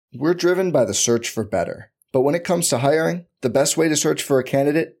We're driven by the search for better. But when it comes to hiring, the best way to search for a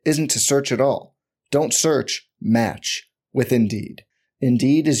candidate isn't to search at all. Don't search, match with Indeed.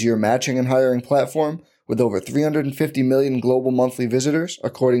 Indeed is your matching and hiring platform with over 350 million global monthly visitors,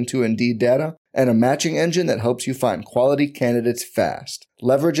 according to Indeed data, and a matching engine that helps you find quality candidates fast.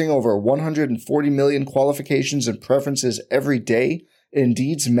 Leveraging over 140 million qualifications and preferences every day,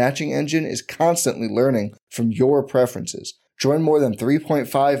 Indeed's matching engine is constantly learning from your preferences. Join more than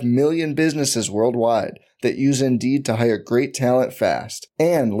 3.5 million businesses worldwide that use Indeed to hire great talent fast.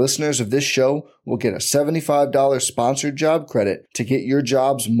 And listeners of this show will get a $75 sponsored job credit to get your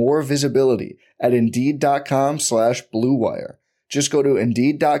jobs more visibility at Indeed.com/Blue Wire. Just go to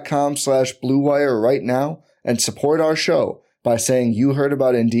Indeed.com/Blue Wire right now and support our show by saying you heard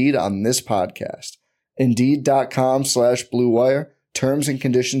about Indeed on this podcast. Indeed.com/Blue Wire. Terms and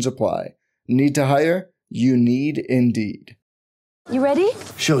conditions apply. Need to hire? You need Indeed. You ready?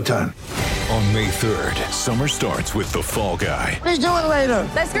 Showtime. On May 3rd, summer starts with The Fall Guy. Let's do it later.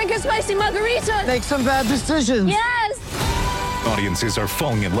 Let's drink a spicy margarita. Make some bad decisions. Yes! Audiences are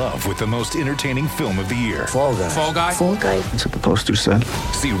falling in love with the most entertaining film of the year. Fall Guy. Fall Guy? Fall Guy. That's what the poster said.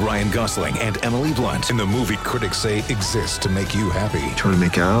 See Ryan Gosling and Emily Blunt in the movie critics say exists to make you happy. Trying to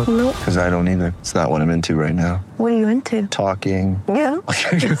make it out? Nope. Because I don't either. It's not what I'm into right now. What are you into? Talking. Yeah.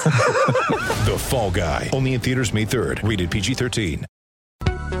 The Fall Guy. Only in theaters May 3rd. Rated PG-13.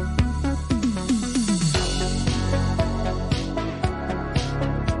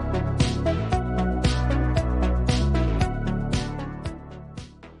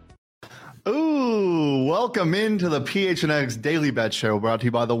 Welcome into the PHNX Daily Bet Show, brought to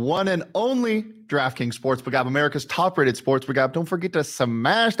you by the one and only DraftKings Sportsbook app, America's top-rated sportsbook app. Don't forget to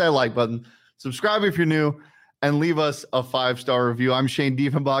smash that like button, subscribe if you're new, and leave us a 5-star review. I'm Shane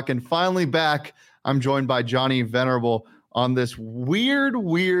Diefenbach, and finally back, I'm joined by Johnny Venerable on this weird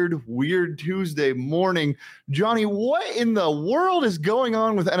Tuesday morning. Johnny, what in the world is going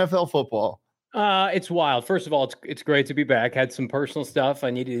on with NFL football? It's wild. First of all, it's great to be back. Had some personal stuff I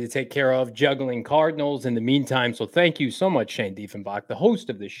needed to take care of, juggling Cardinals in the meantime. So thank you so much, Shane Diefenbach, the host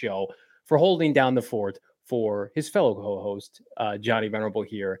of this show, for holding down the fort for his fellow co-host, Johnny Venerable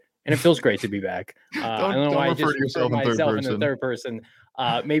here. And it feels great to be back. I don't know why I just referred myself in the third person.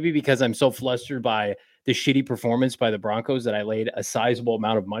 Maybe because I'm so flustered by the shitty performance by the Broncos that I laid a sizable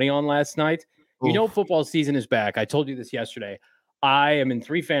amount of money on last night. Oof. You know, football season is back. I told you this yesterday. I am in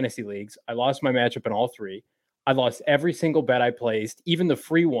 3 fantasy leagues. I lost my matchup in all 3. I lost every single bet I placed, even the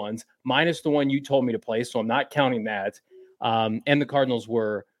free ones, minus the one you told me to place. So I'm not counting that. And the Cardinals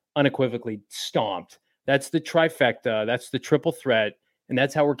were unequivocally stomped. That's the trifecta. That's the triple threat. And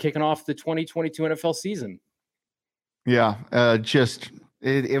that's how we're kicking off the 2022 NFL season. Yeah,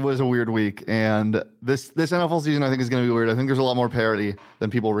 it was a weird week. And this NFL season, I think, is going to be weird. I think there's a lot more parity than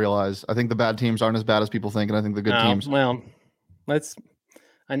people realize. I think the bad teams aren't as bad as people think. And I think the good teams. Well,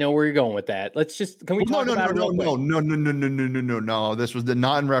 I know where you're going with that. Can we talk about it real quick? No. This was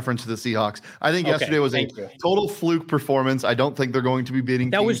not in reference to the Seahawks. I think yesterday was a total fluke performance. I don't think they're going to be beating.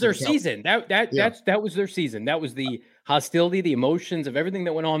 That was their season. That was their season. That was the hostility, the emotions of everything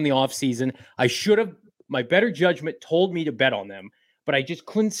that went on in the offseason. I should have, my better judgment told me to bet on them, but I just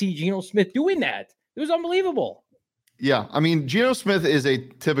couldn't see Geno Smith doing that. It was unbelievable. Yeah. I mean, Geno Smith is a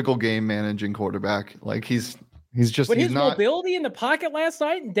typical game managing quarterback. Like his mobility in the pocket last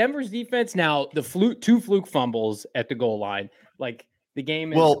night in Denver's defense. Now the 2 fluke fumbles at the goal line, like the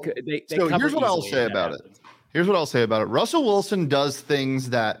game. So here's what I'll say about it. Russell Wilson does things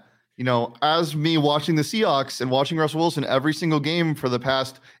that, you know, as me watching the Seahawks and watching Russell Wilson every single game for the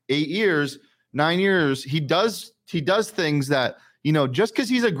past 9 years, he does things that, you know, just because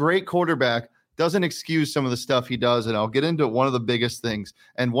he's a great quarterback doesn't excuse some of the stuff he does. And I'll get into one of the biggest things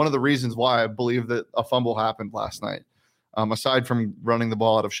and one of the reasons why I believe that a fumble happened last night, aside from running the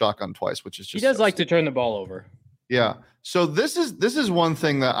ball out of shotgun twice, which is just, he does like to turn the ball over. Yeah. So this is one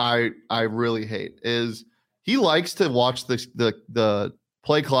thing that I really hate is he likes to watch the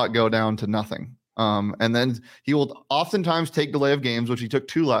play clock go down to nothing. And then he will oftentimes take delay of games, which he took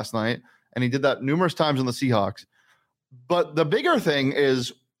 2 last night. And he did that numerous times on the Seahawks. But the bigger thing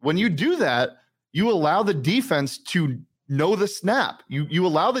is when you do that, you allow the defense to know the snap. You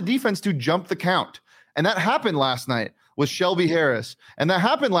allow the defense to jump the count. And that happened last night with Shelby Harris. And that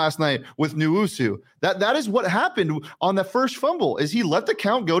happened last night with Nwosu. That is what happened on the first fumble is he let the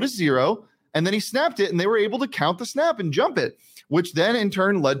count go to 0 and then he snapped it and they were able to count the snap and jump it, which then in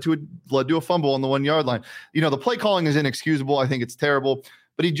turn led to a fumble on the 1 yard line. You know, the play calling is inexcusable. I think it's terrible,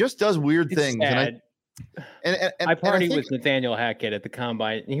 but he just does weird things. Sad. And I partied with Nathaniel Hackett at the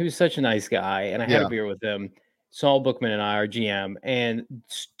combine. And he was such a nice guy, and I had a beer with him. Saul Bookman and I, our GM, and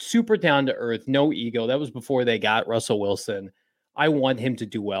super down to earth, no ego. That was before they got Russell Wilson. I want him to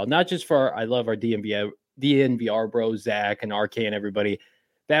do well, not just for I love our DNVR bros, Zach and RK and everybody.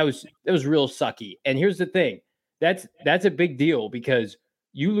 That was real sucky. And here's the thing, that's a big deal because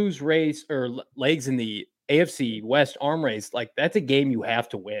you lose race or legs in the AFC West arm race. Like, that's a game you have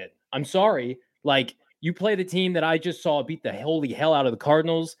to win. I'm sorry. Like, you play the team that I just saw beat the holy hell out of the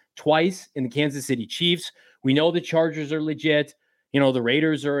Cardinals twice in the Kansas City Chiefs. We know the Chargers are legit. You know, the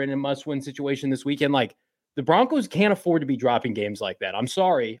Raiders are in a must-win situation this weekend. Like, the Broncos can't afford to be dropping games like that. I'm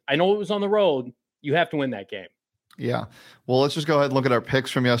sorry. I know it was on the road. You have to win that game. Yeah. Well, let's just go ahead and look at our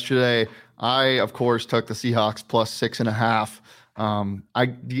picks from yesterday. I, of course, took the Seahawks plus 6.5.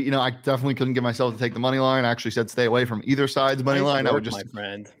 I definitely couldn't get myself to take the money line. I actually said stay away from either side's money line. I would just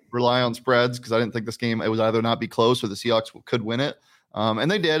rely on spreads because I didn't think this game, it was either not be close or the Seahawks could win it. And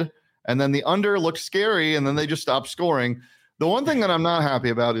they did. And then the under looked scary, and then they just stopped scoring. The one thing that I'm not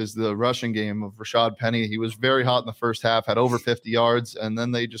happy about is the rushing game of Rashad Penny. He was very hot in the first half, had over 50 yards, and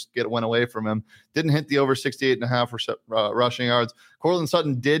then they just went away from him. Didn't hit the over 68.5 rushing yards. Courtland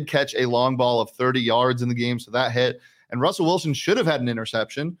Sutton did catch a long ball of 30 yards in the game, so that hit. And Russell Wilson should have had an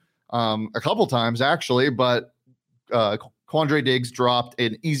interception a couple times, actually, but Quandre Diggs dropped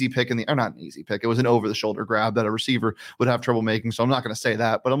an easy pick not an easy pick. It was an over-the-shoulder grab that a receiver would have trouble making. So I'm not going to say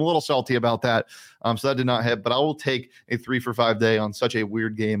that, but I'm a little salty about that. So that did not hit, but I will take a 3-for-5 day on such a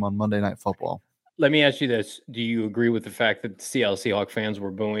weird game on Monday Night Football. Let me ask you this. Do you agree with the fact that Seattle Seahawks fans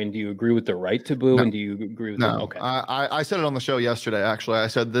were booing? Do you agree with the right to boo? No. And do you agree with no? Okay. I said it on the show yesterday, actually. I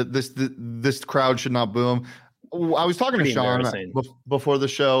said that this crowd should not boo him. I was talking to Sean before the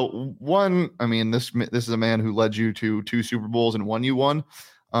show. This is a man who led you to 2 Super Bowls and won you one.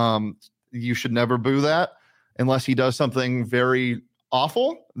 You should never boo that unless he does something very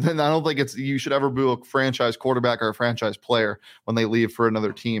awful. Then I don't think you should ever boo a franchise quarterback or a franchise player when they leave for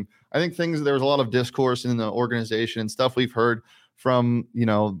another team. I think there was a lot of discourse in the organization and stuff we've heard from,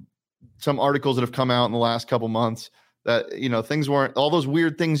 some articles that have come out in the last couple months that, things weren't all those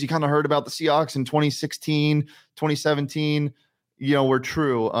weird things you kind of heard about the Seahawks in 2016, 2017, were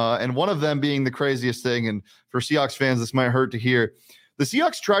true. And one of them being the craziest thing. And for Seahawks fans, this might hurt to hear. The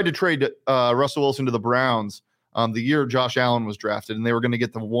Seahawks tried to trade Russell Wilson to the Browns the year Josh Allen was drafted, and they were going to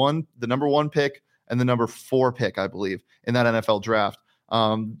get the number 1 pick and the number 4 pick, I believe, in that NFL draft.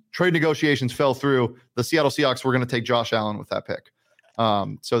 Trade negotiations fell through. The Seattle Seahawks were going to take Josh Allen with that pick.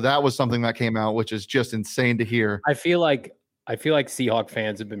 So that was something that came out, which is just insane to hear. I feel like Seahawk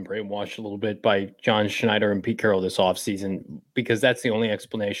fans have been brainwashed a little bit by John Schneider and Pete Carroll this offseason, because that's the only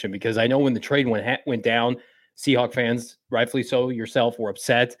explanation. Because I know when the trade went down, Seahawk fans, rightfully so, yourself, were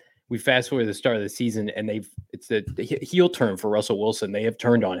upset. We fast forward to the start of the season, and it's the heel turn for Russell Wilson. They have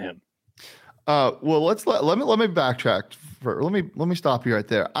turned on him. Well, let me backtrack. Let me stop you right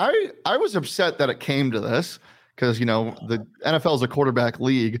there. I was upset that it came to this, because the NFL is a quarterback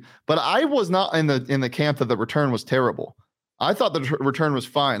league, but I was not in the camp that the return was terrible. I thought the return was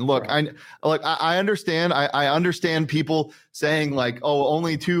fine. Look, right. I understand. I understand people saying like, oh,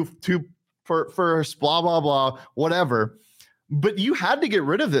 only two first, blah blah blah, whatever. But you had to get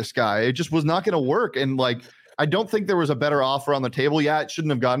rid of this guy. It just was not going to work. And I don't think there was a better offer on the table. Yeah, it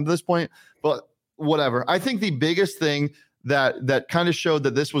shouldn't have gotten to this point, but whatever. I think the biggest thing that kind of showed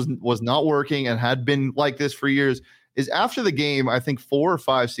that this was not working and had been like this for years is after the game, I think 4 or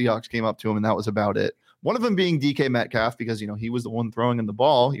 5 Seahawks came up to him, and that was about it. One of them being DK Metcalf, because he was the one throwing in the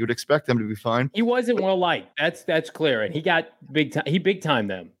ball. You would expect them to be fine. He wasn't well liked. That's clear, and he got big time. He big time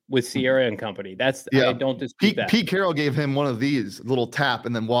them with Sierra and company. I don't dispute that. Pete Carroll gave him one of these little tap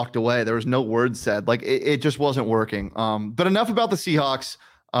and then walked away. There was no word said. It just wasn't working. But enough about the Seahawks.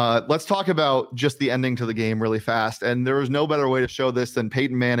 Let's talk about just the ending to the game really fast. And there was no better way to show this than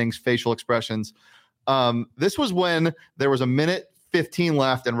Peyton Manning's facial expressions. This was when there was 1:15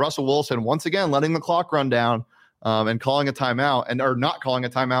 left, and Russell Wilson once again letting the clock run down and calling a timeout, or not calling a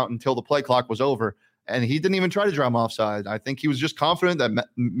timeout until the play clock was over. And he didn't even try to draw him offside. I think he was just confident that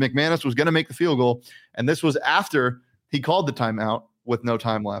McManus was going to make the field goal. And this was after he called the timeout with no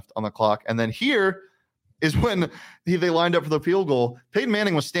time left on the clock. And then here is when they lined up for the field goal. Peyton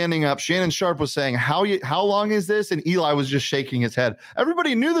Manning was standing up. Shannon Sharp was saying, how long is this? And Eli was just shaking his head.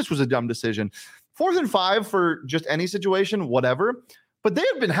 Everybody knew this was a dumb decision. 4th and 5 for just any situation, whatever. But they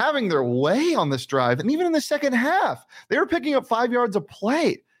have been having their way on this drive. And even in the second half, they were picking up 5 yards of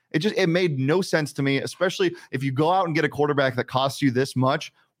play. It made no sense to me, especially if you go out and get a quarterback that costs you this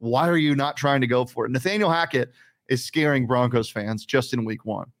much. Why are you not trying to go for it? Nathaniel Hackett is scaring Broncos fans just in week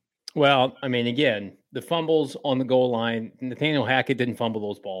 1. Well, again, the fumbles on the goal line. Nathaniel Hackett didn't fumble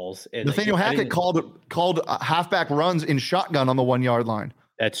those balls. And Nathaniel Hackett called halfback runs in shotgun on the 1 yard line.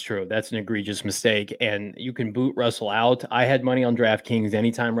 That's true. That's an egregious mistake. And you can boot Russell out. I had money on DraftKings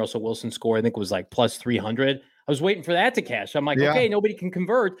anytime Russell Wilson scored. I think it was like plus 300. I was waiting for that to cash. I'm like, okay, nobody can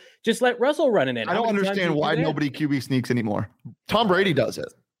convert. Just let Russell run it in. I don't understand why nobody QB sneaks anymore. Tom Brady does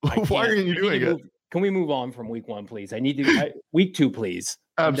it. Why are you doing it? Can we move on from week 1, please? I need to week 2, please.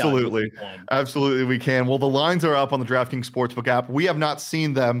 Absolutely. Absolutely, we can. Well, the lines are up on the DraftKings Sportsbook app. We have not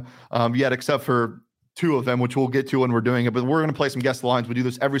seen them yet, except for 2 of them, which we'll get to when we're doing it. But we're going to play some guess the lines. We do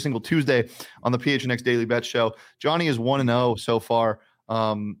this every single Tuesday on the PHNX Daily Bet Show. Johnny is 1-0 so far.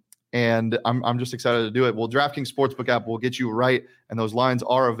 And I'm just excited to do it. Well, DraftKings Sportsbook app will get you right, and those lines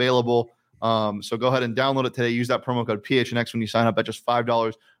are available. So go ahead and download it today. Use that promo code PHNX when you sign up at just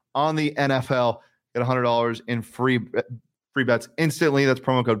 $5 on the NFL. Get $100 in free bets instantly. That's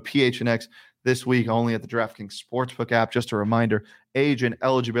promo code PHNX this week only at the DraftKings Sportsbook app. Just a reminder, age and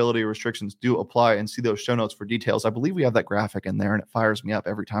eligibility restrictions do apply, and see those show notes for details. I believe we have that graphic in there, and it fires me up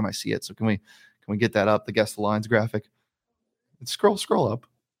every time I see it. So can we get that up, the Guess the Lines graphic? Scroll up.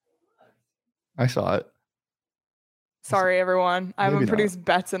 I saw it. Sorry, everyone. I haven't produced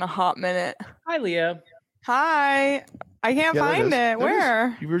bets in a hot minute. Hi, Leah. Hi. I can't find it.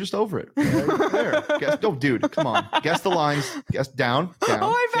 Where? You were just over it. There. Dude, come on. Guess the lines. Guess down. Oh,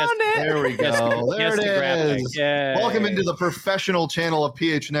 I found it. There we go. There it is. Welcome into the professional channel of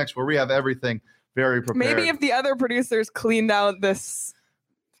PHNX, where we have everything very prepared. Maybe if the other producers cleaned out this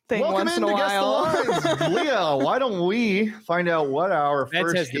thing once in a while. Leah, why don't we find out what our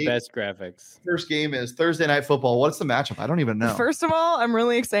the best graphics. First game is Thursday Night Football. What's the matchup? I don't even know. First of all, I'm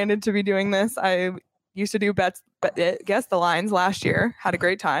really excited to be doing this. I used to do guess the lines last year. Had a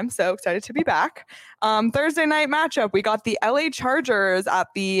great time. So excited to be back. Thursday night matchup. We got the LA Chargers at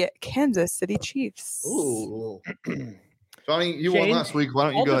the Kansas City Chiefs. Ooh. Johnny, you won last week. Why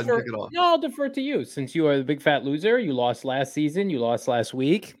don't you go ahead and kick it off? No, I'll defer to you. Since you are the big fat loser, you lost last season. You lost last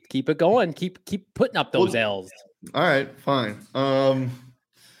week. Keep it going. Keep putting up those L's. All right, fine.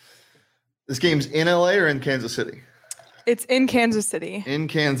 This game's in LA or in Kansas City? It's in Kansas City. In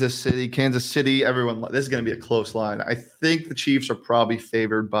Kansas City. Kansas City, everyone, this is going to be a close line. I think the Chiefs are probably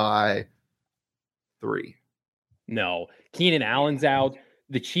favored by 3. No. Keenan Allen's out.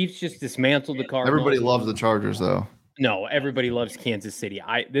 The Chiefs just dismantled the Cardinals. Everybody loves the Chargers, though. No, everybody loves Kansas City.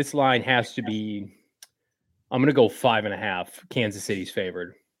 This line has to be, I'm going to go 5.5. Kansas City's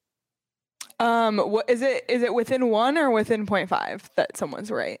favored. What is it? Is it within 1 or within 0.5 that someone's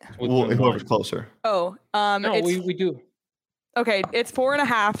right? Well, whoever's closer. Oh, no, we do. Okay, it's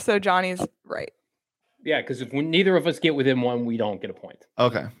 4.5, so Johnny's right. Yeah, because if neither of us get within 1, we don't get a point.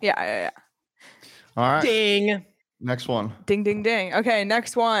 Okay. Yeah. All right. Ding. Next one. Ding, ding, ding. Okay,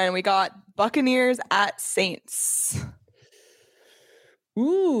 next one. We got Buccaneers at Saints.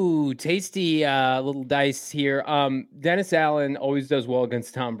 Ooh, tasty little dice here. Dennis Allen always does well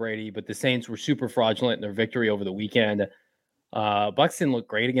against Tom Brady, but the Saints were super fraudulent in their victory over the weekend. Bucs didn't look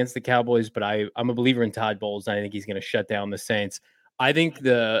great against the Cowboys, but I'm a believer in Todd Bowles. And I think he's going to shut down the Saints. I think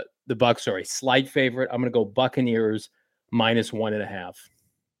the Bucs are a slight favorite. I'm going to go Buccaneers -1.5.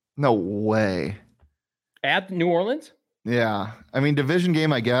 No way. At New Orleans? Yeah. I mean, division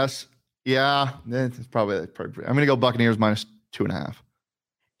game, I guess. Yeah. It's probably. I'm going to go Buccaneers -2.5.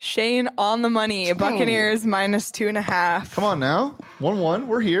 Shane on the money. Buccaneers -2.5. Come on now. 1-1.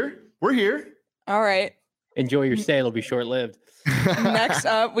 We're here. All right. Enjoy your stay. It'll be short-lived. Next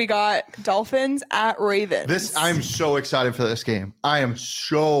up, we got Dolphins at Ravens. I'm so excited for this game. I am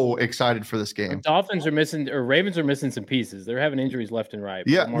so excited for this game. Ravens are missing some pieces. They're having injuries left and right.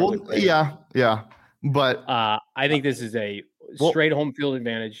 Yeah. Well, yeah. But I think this is a straight home field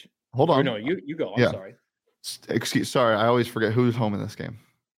advantage. Hold on. Or no, you go. I'm sorry. Sorry, I always forget who's home in this game.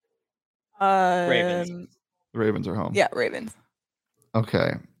 Ravens. The Ravens are home. Yeah, Ravens.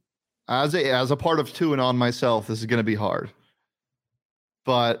 Okay. As a part of 2 and on myself, this is going to be hard.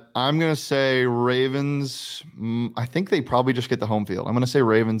 But I'm going to say Ravens. I think they probably just get the home field. I'm going to say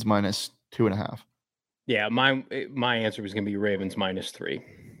Ravens -2.5. Yeah, my answer was going to be Ravens -3.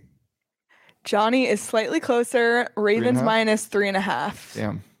 Johnny is slightly closer. Ravens -3.5.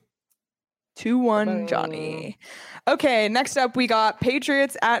 Damn. 2-1 Johnny. Okay, next up we got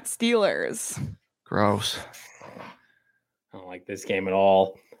Patriots at Steelers. Gross. I don't like this game at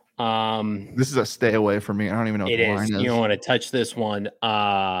all. This is a stay away for me. I don't even know what the line is. You don't want to touch this one.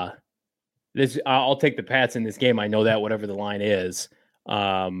 I'll take the Pats in this game. I know that whatever the line is.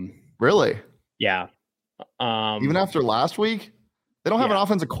 Really? Yeah. Even after last week? They don't have an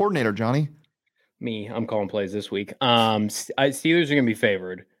offensive coordinator, Johnny. I'm calling plays this week. Steelers are going to be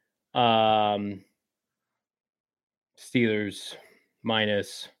favored. Steelers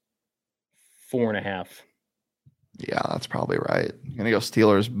minus 4.5. Yeah, that's probably right. I'm gonna go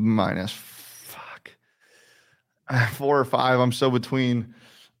Steelers minus 4 or 5. I'm so between.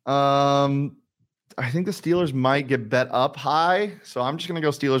 I think the Steelers might get bet up high, so I'm just gonna go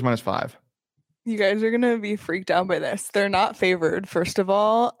Steelers minus 5. You guys are gonna be freaked out by this. They're not favored, first of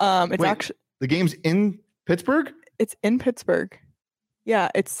all. It's actually the game's in Pittsburgh. It's in Pittsburgh. Yeah,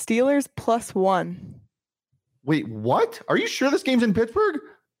 it's Steelers +1. Wait, what? Are you sure this game's in Pittsburgh?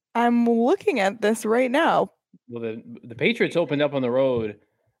 I'm looking at this right now. Well, the Patriots opened up on the road,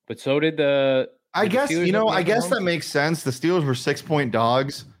 but so did the. I guess that makes sense. The Steelers were 6-point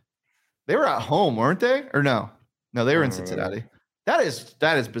dogs. They were at home, weren't they? Or no? No, they were in Cincinnati. That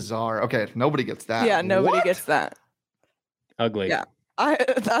is bizarre. Okay, nobody gets that. Yeah, nobody gets that. Ugly. Yeah,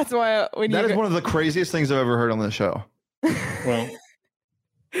 that's why that is one of the craziest things I've ever heard on the show. Well,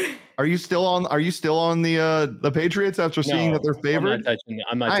 are you still on the Patriots after seeing that they're favored?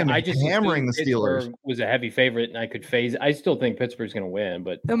 I'm not. I just hammering the Steelers. Pittsburgh was a heavy favorite, and I could phase. I still think Pittsburgh's going to win,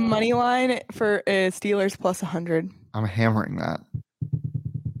 but the money line for is Steelers +100. I'm hammering that.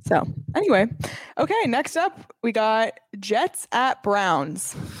 So anyway, okay. Next up, we got Jets at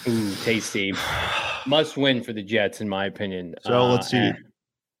Browns. Ooh, tasty. Must win for the Jets, in my opinion. So let's see.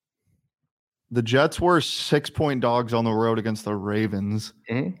 The Jets were 6-point dogs on the road against the Ravens.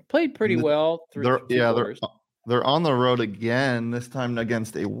 Mm-hmm. Played pretty well. They're on the road again, this time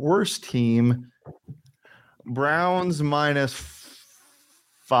against a worse team. Browns minus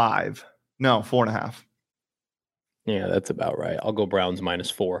 5. No, 4.5. Yeah, that's about right. I'll go Browns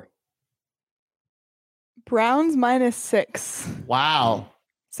minus 4. Browns minus 6. Wow.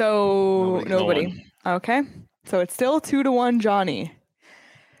 So nobody. Okay. So it's still 2-1 Johnny.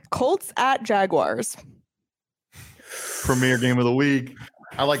 Colts at Jaguars. Premier game of the week.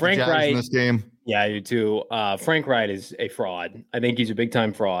 I like Frank the Jags Wright in this game. Yeah, you too. Frank Wright is a fraud. I think he's a big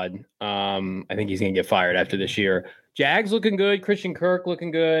time fraud. I think he's going to get fired after this year. Jags looking good. Christian Kirk looking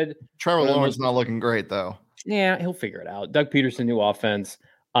good. Trevor Lawrence not looking great though. Yeah, he'll figure it out. Doug Peterson, new offense.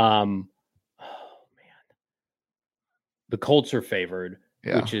 Oh man, the Colts are favored,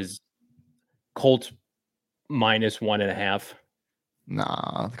 which is Colts minus 1.5.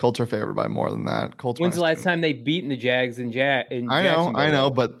 Nah, the Colts are favored by more than that. Colts. When's the last time they've beaten the Jags in I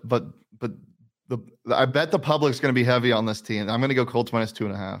know, but I bet the public's going to be heavy on this team. I'm going to go Colts minus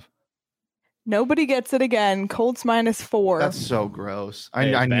 2.5. Nobody gets it again. Colts minus 4. That's so gross.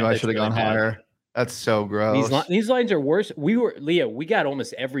 I knew I should have gone higher. That's so gross. These lines are worse. We got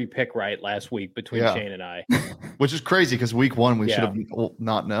almost every pick right last week between Shane and I. Which is crazy because week 1 we should have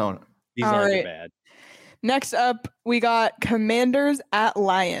not known. These lines are bad. Next up, we got Commanders at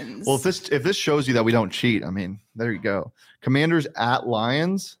Lions. Well, if this shows you that we don't cheat, I mean, there you go. Commanders at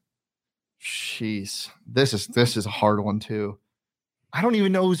Lions. Jeez, this is a hard one too. I don't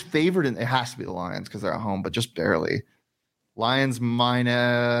even know who's favored, and it has to be the Lions because they're at home, but just barely. Lions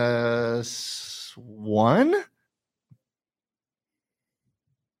minus 1.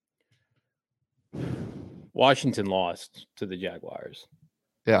 Washington lost to the Jaguars.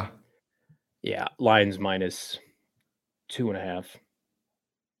 Yeah. Yeah, Lions minus 2.5.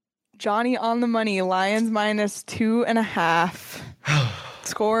 Johnny on the money. Lions minus 2.5.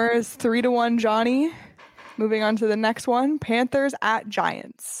 Score is 3-1 Johnny. Moving on to the next one. Panthers at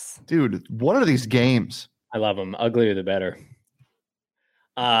Giants. Dude, what are these games? I love them. Uglier the better.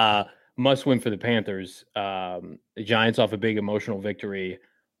 Must win for the Panthers. The Giants off a big emotional victory.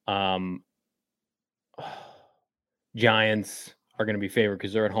 Giants are going to be favored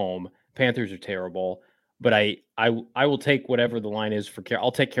because they're at home. Panthers are terrible, but I will take whatever the line is for I'll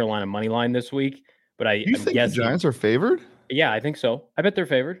take Carolina money line this week. But You think the Giants are favored? Yeah, I think so. I bet they're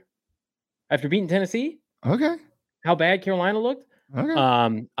favored after beating Tennessee. Okay. How bad Carolina looked?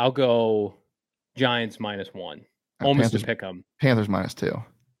 Okay. I'll go Giants minus 1. Almost to pick them. Panthers minus 2.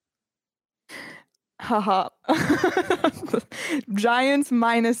 Haha. Giants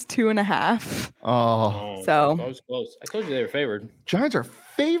minus 2.5. Oh. So that was close. I told you they were favored. Giants are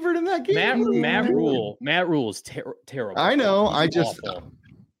favored in that game. Matt Rule is terrible. I know.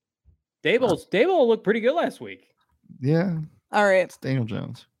 Dable looked pretty good last week. Yeah. All right. It's Daniel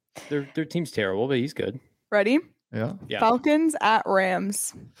Jones. Their team's terrible, but he's good. Ready? Yeah. Falcons at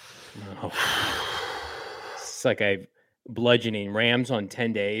Rams. Oh. It's like a bludgeoning Rams on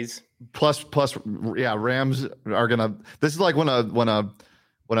 10 days. Plus, Rams are gonna. This is like when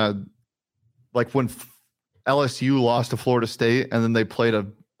LSU lost to Florida State, and then they played a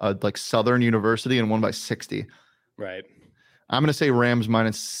like Southern University and won by 60. Right. I'm gonna say Rams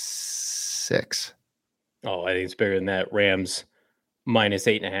minus 6. Oh, I think it's bigger than that. Rams minus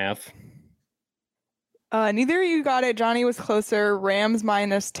 8.5. Neither of you got it. Johnny was closer. Rams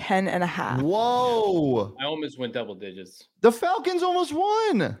minus 10.5. Whoa. I almost went double digits. The Falcons almost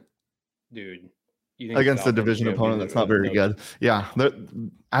won. Dude. You think Against the Falcons division are gonna opponent be that's not very good. Yeah.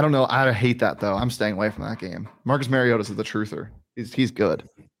 I don't know. I hate that, though. I'm staying away from that game. Marcus Mariota's the truther. He's good.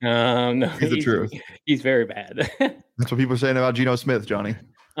 No, He's the truth. He's very bad. That's what people are saying about Geno Smith, Johnny.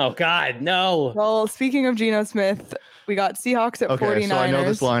 Oh, God, no. Well, speaking of Geno Smith, we got Seahawks at 49ers. So I know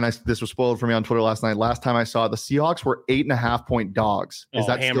this line. This was spoiled for me on Twitter last night. Last time I saw it, the Seahawks were 8.5-point dogs. Is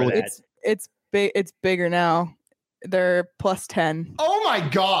that still? That. It's big. It's bigger now. They're plus 10. Oh my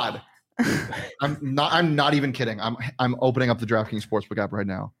God. I'm not even kidding. I'm opening up the DraftKings Sportsbook app right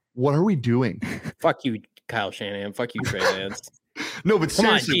now. What are we doing? Fuck you, Kyle Shanahan. Fuck you, Trey Lance. No, but Come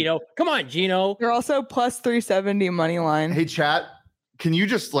on, seriously. Geno. Come on, Geno. They're also plus 370 money line. Hey, chat. Can you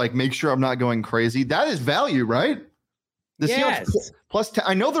just make sure I'm not going crazy? That is value, right? The Yes. Seahawks plus 10.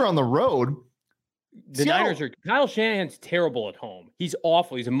 I know they're on the road. The Niners are. Kyle Shanahan's terrible at home. He's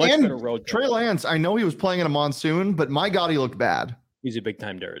awful. He's a much better road. Trey Lance. I know he was playing in a monsoon, but my God, he looked bad. He's a big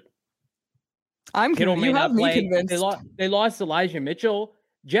time dirt. I'm Kittle convinced. You have me convinced. They lost Elijah Mitchell.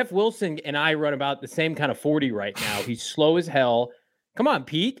 Jeff Wilson and I run about the same kind of 40 right now. He's slow as hell. Come on,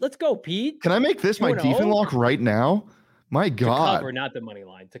 Pete. Let's go, Pete. Can I make this my defense lock right now? My God. To cover, not the money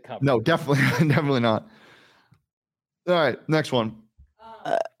line. To cover. No, definitely not. All right, next one.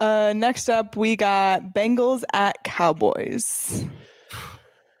 Next up, we got Bengals at Cowboys.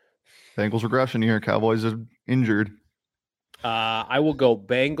 Bengals regression here. Cowboys are injured. I will go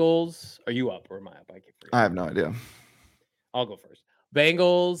Bengals. Are you up or am I up? I have no idea. I'll go first.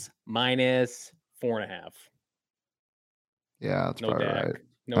 Bengals minus 4.5. Yeah, that's probably Dak. right.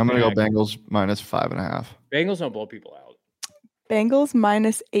 No I'm going to go Dak. Bengals minus 5.5. Bengals don't blow people out. Bengals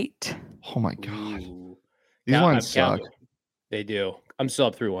minus 8. Oh my God. Ooh. These Now, lines suck. They do. I'm still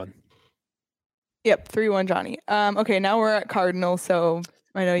up 3-1. Yep, 3-1 Johnny. Okay, now we're at Cardinals, so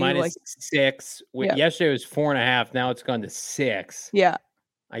I know Minus you like 6. Yep. Yesterday was 4.5. Now it's gone to 6. Yeah.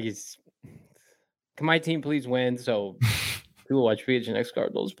 I just can my team please win? So people watch PHNX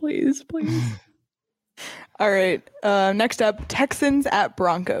Cardinals, please. All right. Next up, Texans at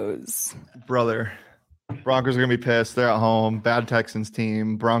Broncos. Brother. Broncos are going to be pissed. They're at home. Bad Texans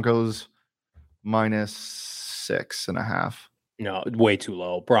team. Broncos minus 6.5. No, way too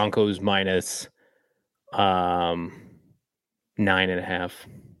low. Broncos minus 9.5.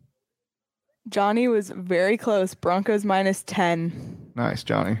 Johnny was very close. Broncos minus 10. Nice,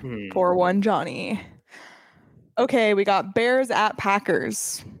 Johnny. 4-1 Johnny. Okay, we got Bears at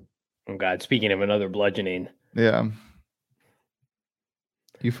Packers. Oh God! Speaking of another bludgeoning, Yeah.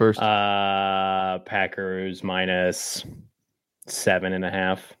 You first. Packers minus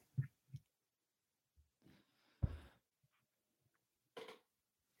 7.5.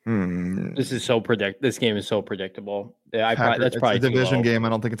 This is so This game is so predictable. Yeah, that's probably it's a division too low. game. I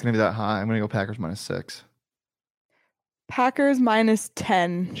don't think it's going to be that high. I'm going to go Packers minus 6. Packers minus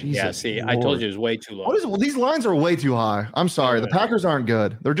 10. Jesus Yeah, see, Lord. I told you it was way too low. These lines are way too high. I'm sorry. The Packers aren't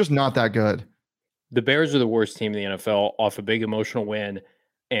good. They're just not that good. The Bears are the worst team in the NFL off a big emotional win,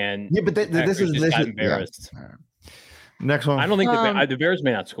 and Yeah, but this is embarrassed. Yeah. Next one. I don't think the Bears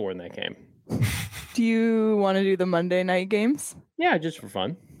may not score in that game. Do you want to do the Monday night games? Yeah, just for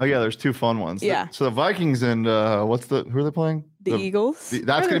fun. Oh yeah, there's two fun ones. Yeah. So the Vikings and who are they playing? The Eagles.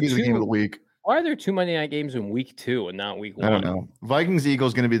 That's going to be the game of the week. Why are there 2 Monday night games in week 2 and not week 1? I don't know. Vikings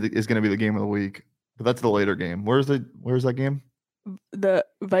Eagles is going to be the game of the week, but that's the later game. Where's that game? The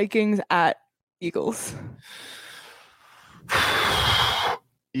Vikings at Eagles.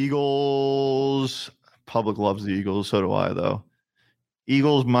 Eagles. Public loves the Eagles. So do I, though.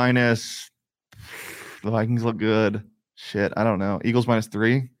 Eagles minus. The Vikings look good. Shit, I don't know. Eagles minus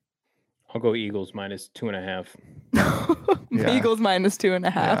 3. I'll go Eagles minus 2.5. Yeah. Eagles minus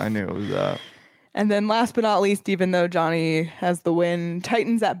 2.5. Yeah, I knew it was that. And then last but not least, even though Johnny has the win,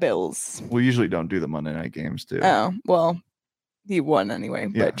 Titans at Bills. We usually don't do the Monday night games, too. Oh, well, he won anyway,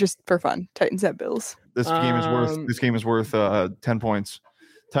 Yeah. but just for fun. Titans at Bills. This game is worth 10 points.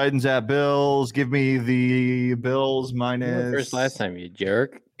 Titans at Bills. Give me the Bills minus. First last time, you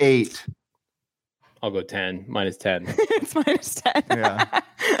jerk. 8. I'll go 10, minus 10. It's minus 10. Yeah.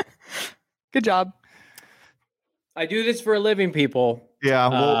 Good job. I do this for a living, people. Yeah.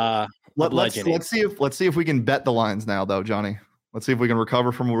 Well, let's bludgeoning. see if we can bet the lines now, though, Johnny. Let's see if we can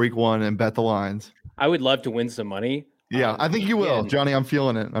recover from week 1 and bet the lines. I would love to win some money. Yeah, I think you will, again, Johnny. I'm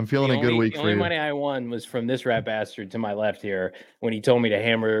feeling it. I'm feeling a good week The for only you. money I won was from this rat bastard to my left here when he told me to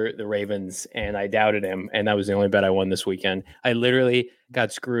hammer the Ravens, and I doubted him, and that was the only bet I won this weekend. I literally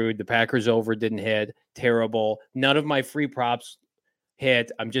got screwed. The Packers over didn't hit. Terrible. None of my free props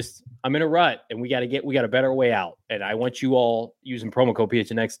hit. I'm in a rut, and we got a better way out. And I want you all using promo code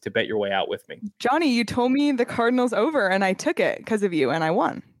PHNX to bet your way out with me. Johnny, you told me the Cardinals over, and I took it because of you, and I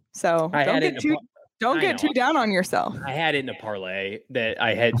won. So don't get too down on yourself. I had it in a parlay that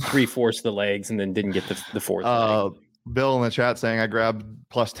I had 3/4 of the legs, and then didn't get the fourth leg. Bill in the chat saying I grabbed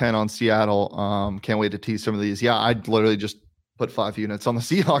 +10 on Seattle. Can't wait to tease some of these. Yeah, I literally just put 5 units on the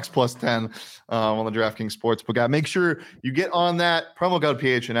Seahawks +10 on the DraftKings Sportsbook app. Make sure you get on that promo code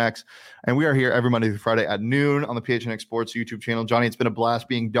PHNX. And we are here every Monday through Friday at noon on the PHNX Sports YouTube channel. Johnny, it's been a blast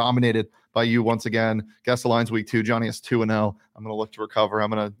being dominated by you once again. Guess the lines week 2. Johnny is 2-0. I'm going to look to recover.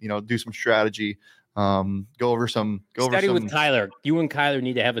 I'm going to do some strategy. Go over some with Kyler. You and Kyler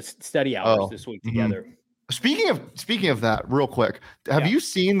need to have a study hours this week together. Speaking of that, real quick, have you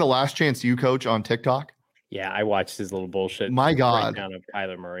seen the Last Chance You coach on TikTok? Yeah, I watched his little bullshit. My God, breakdown of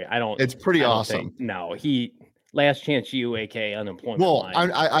Kyler Murray. It's pretty awesome. Last Chance You, aka unemployment. Well,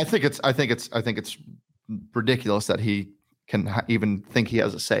 line. I think it's ridiculous that he can even think he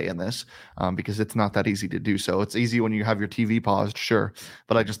has a say in this, because it's not that easy to do so. It's easy when you have your TV paused, sure,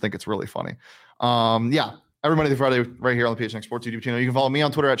 but I just think it's really funny. Every Monday through Friday, right here on the PHNX Sports YouTube channel. You can follow me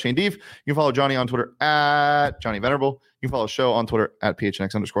on Twitter at Shane Deef. You can follow Johnny on Twitter at Johnny Venerable. You can follow the show on Twitter at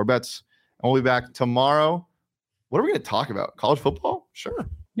PHNX_bets. And we'll be back tomorrow. What are we going to talk about? College football? Sure.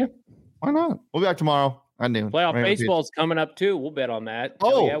 Yeah. Why not? We'll be back tomorrow at noon. Playoff baseball's coming up too. We'll bet on that.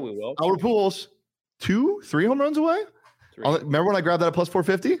 Oh, yeah, we will. Our Pools, 2-3 home runs away. Remember when I grabbed that at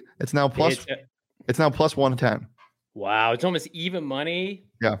 +450? It's now +110. Wow, it's almost even money.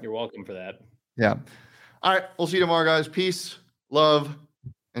 Yeah. You're welcome for that. Yeah. All right. We'll see you tomorrow, guys. Peace, love,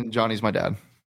 and Johnny's my dad.